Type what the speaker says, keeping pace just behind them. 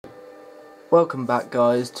Welcome back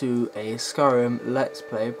guys to a Skyrim Let's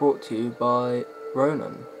Play brought to you by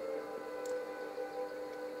Ronan.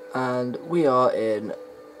 And we are in,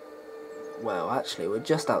 well actually we're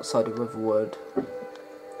just outside of Riverwood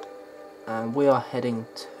and we are heading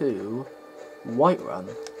to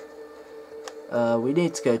Whiterun. We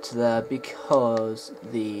need to go to there because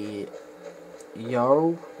the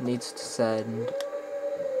Jarl needs to send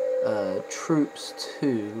troops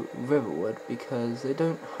to Riverwood because they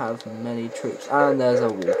don't have many troops. And there's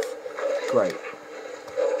a wolf. Great.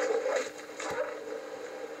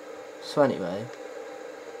 So anyway,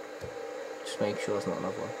 just make sure it's not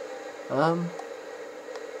another one.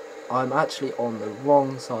 I'm actually on the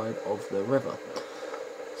wrong side of the river.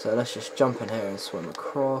 So let's just jump in here and swim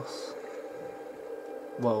across.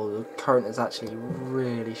 Well, the current is actually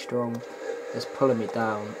really strong. It's pulling me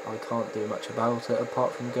down. I can't do much about it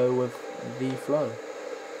apart from go with the flow.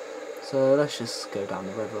 So let's just go down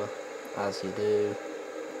the river as you do.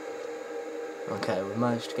 Okay, we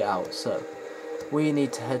managed to get out. So we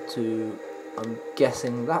need to head to, I'm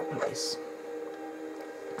guessing, that place.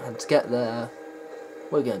 And to get there,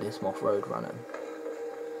 we're going to do some off-road running.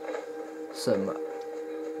 Some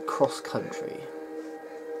cross-country.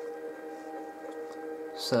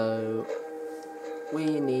 So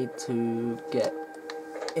we need to get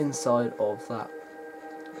inside of that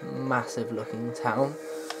massive looking town.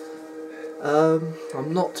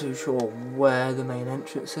 I'm not too sure where the main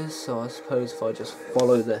entrance is, so I suppose if I just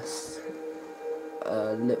follow this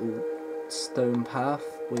little stone path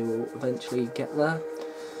we will eventually get there.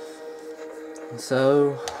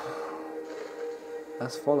 So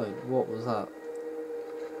let's follow. What was that?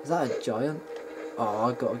 Is that a giant? Oh,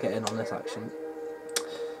 I gotta get in on this action.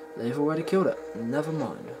 They've already killed it. Never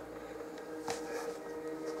mind.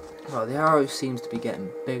 Well, the arrow seems to be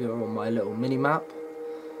getting bigger on my little mini-map.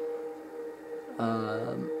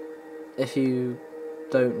 If you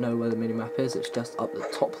don't know where the mini-map is, it's just up the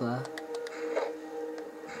top there.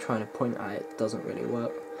 Trying to point at it doesn't really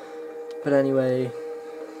work. But anyway,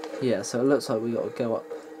 yeah, so it looks like we got to go up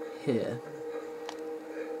here.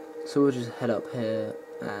 So we'll just head up here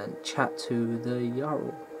and chat to the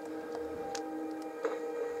Jarl.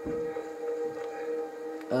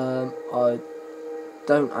 I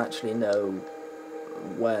don't actually know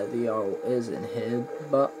where the Jarl is in here,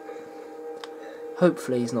 but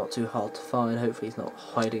hopefully he's not too hard to find. Hopefully he's not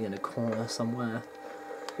hiding in a corner somewhere,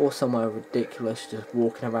 or somewhere ridiculous just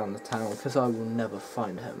walking around the town, because I will never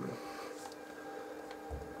find him.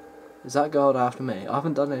 Is that guard after me? I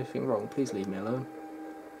haven't done anything wrong, please leave me alone.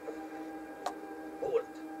 Halt!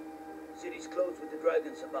 City's closed with the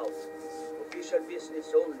dragons about. Official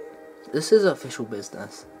business only. This is official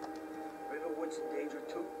business. Riverwood's in danger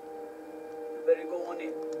too. You better go on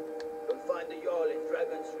in. You'll find the Jarl in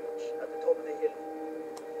Dragon's Reach at the top of the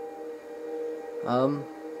hill.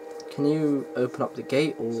 Can you open up the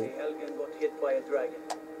gate or? Say Helgen got hit by a dragon.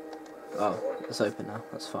 Oh, it's open now,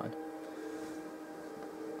 that's fine.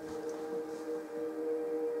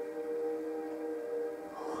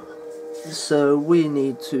 So we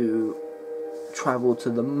need to travel to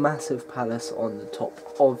the massive palace on the top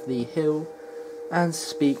of the hill and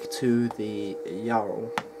speak to the Jarl.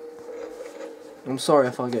 I'm sorry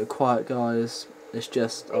if I go quiet guys, it's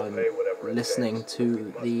just I'm listening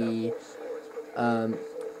to the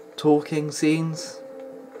talking scenes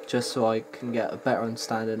just so I can get a better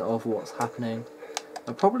understanding of what's happening.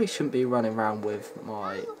 I probably shouldn't be running around with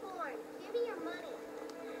my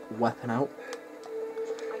weapon out,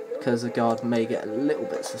 because the guard may get a little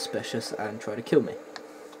bit suspicious and try to kill me.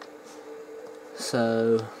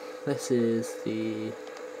 So this is the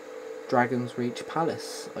Dragon's Reach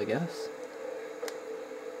Palace, I guess.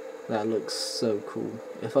 That looks so cool.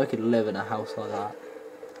 If I could live in a house like that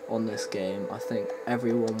on this game, I think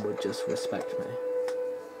everyone would just respect me.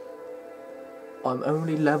 I'm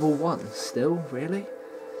only level 1 still, really?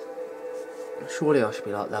 Surely I should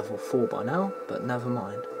be like level 4 by now, but never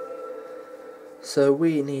mind. So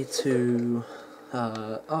we need to,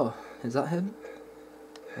 oh, is that him?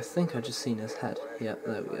 I think I just seen his head. Yep,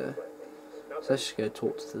 there we go. So let's just go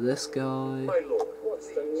talk to this guy. My lord, what's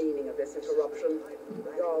the meaning of this interruption?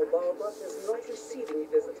 Jarl Balgruuf is not receiving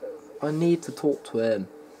visitors. I need to talk to him.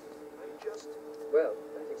 Well,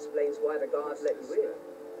 that explains why the guards let you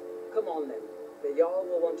in. Come on then, the Jarl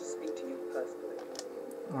will want to speak to you personally.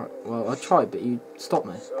 Alright, well I tried, but you stopped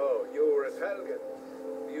me. So, you were at Helgen.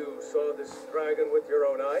 You saw this dragon with your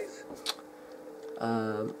own eyes?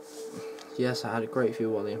 Yes, I had a great view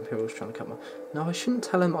while the Imperial was trying to cut my... No, I shouldn't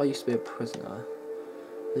tell him I used to be a prisoner.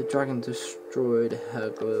 The dragon destroyed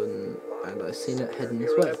Helgen, and I seen it heading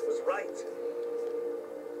this way. Was right.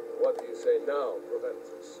 What do you say now,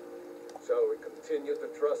 Proventus? Shall continue to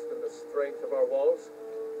trust in the strength of our walls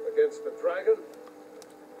against the dragon?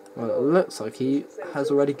 Well, it looks like he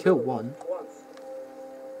has already killed one. Once.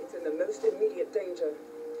 It's in the most immediate danger.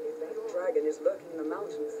 If that dragon is lurking in the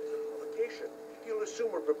mountains. Provocation. He'll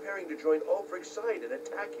assume we're preparing to join Ulfric's side and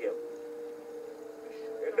attack him.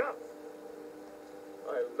 Enough!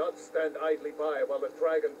 I'll not stand idly by while the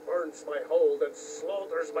dragon burns my hold and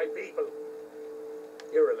slaughters my people.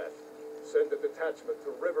 Irileth, send a detachment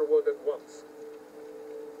to Riverwood at once.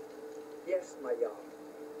 Yes, my Jarl.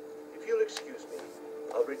 If you'll excuse me,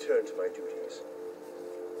 I'll return to my duties.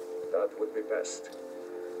 That would be best.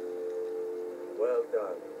 Well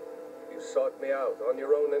done. You sought me out on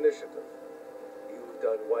your own initiative. You've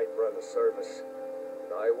done Whiterun a service,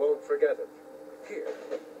 and I won't forget it. Here,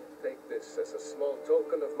 take this as a small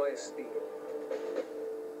token of my esteem.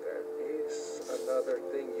 There is another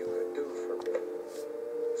thing you could do for me,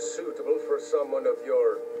 suitable for someone of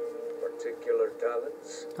your particular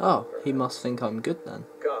talents. Oh, he must think I'm good then.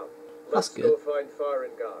 Come, That's let's good. go find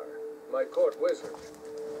Farengar, my court wizard.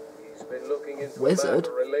 He's been looking into Wizard? a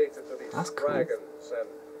matter related to these That's cool. dragons and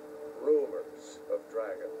rumors of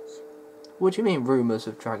dragons. What do you mean, rumours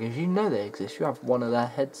of dragons? You know they exist. You have one of their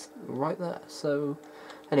heads right there. So,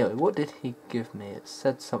 anyway, what did he give me? It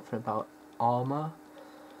said something about armour.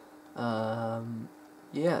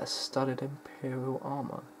 Yeah, studded Imperial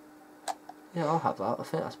armour. Yeah, I'll have that. I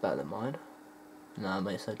think that's better than mine. No, it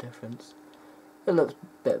makes no difference. It looks a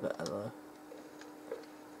bit better though.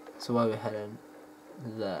 So where are we heading?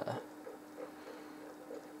 There.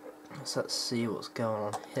 So let's see what's going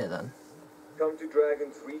on here then. Come to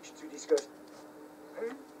Dragon's Reach to discuss...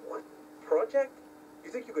 What? Project?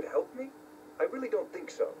 You think you could help me? I really don't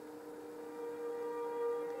think so.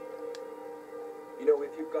 You know,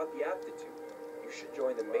 if you've got the aptitude, you should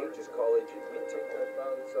join the Mages College in Minting. I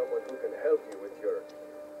found someone who can help you with your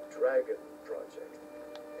dragon project.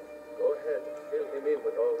 Go ahead and fill him in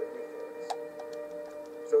with all the details.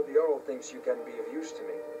 So the Jarl thinks you can be of use to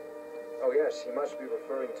me. Oh yes, he must be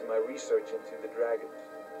referring to my research into the dragons.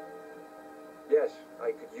 Yes,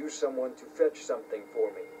 I could use someone to fetch something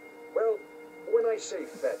for me. Well, when I say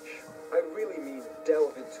fetch, I really mean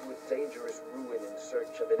delve into a dangerous ruin in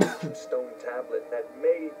search of an ancient stone tablet that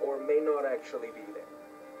may or may not actually be there.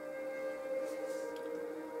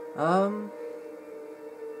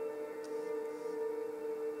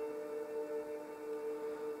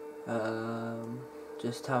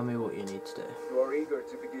 Just tell me what you need to do. You are eager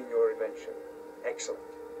to begin your invention. Excellent.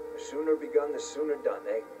 The sooner begun, the sooner done,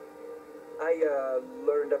 eh? I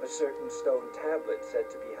learned of a certain stone tablet said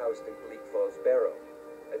to be housed in Bleak Falls Barrow.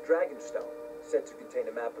 A dragon stone, said to contain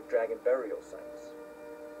a map of dragon burial sites.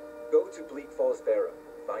 Go to Bleak Falls Barrow,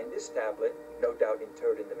 find this tablet, no doubt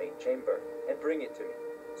interred in the main chamber, and bring it to me.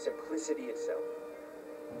 Simplicity itself.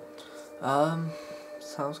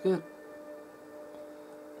 Sounds good.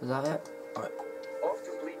 Is that it? Alright. Off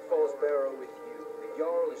to Bleak Falls Barrow with you. The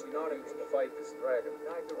Jarl is not Used to fight this dragon.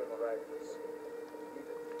 Neither of dragons.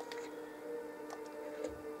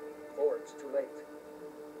 Or it's too late.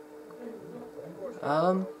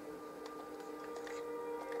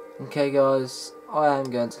 Okay guys, I am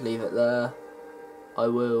going to leave it there. I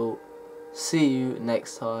will see you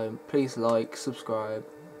next time. Please like, subscribe,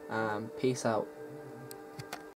 and peace out.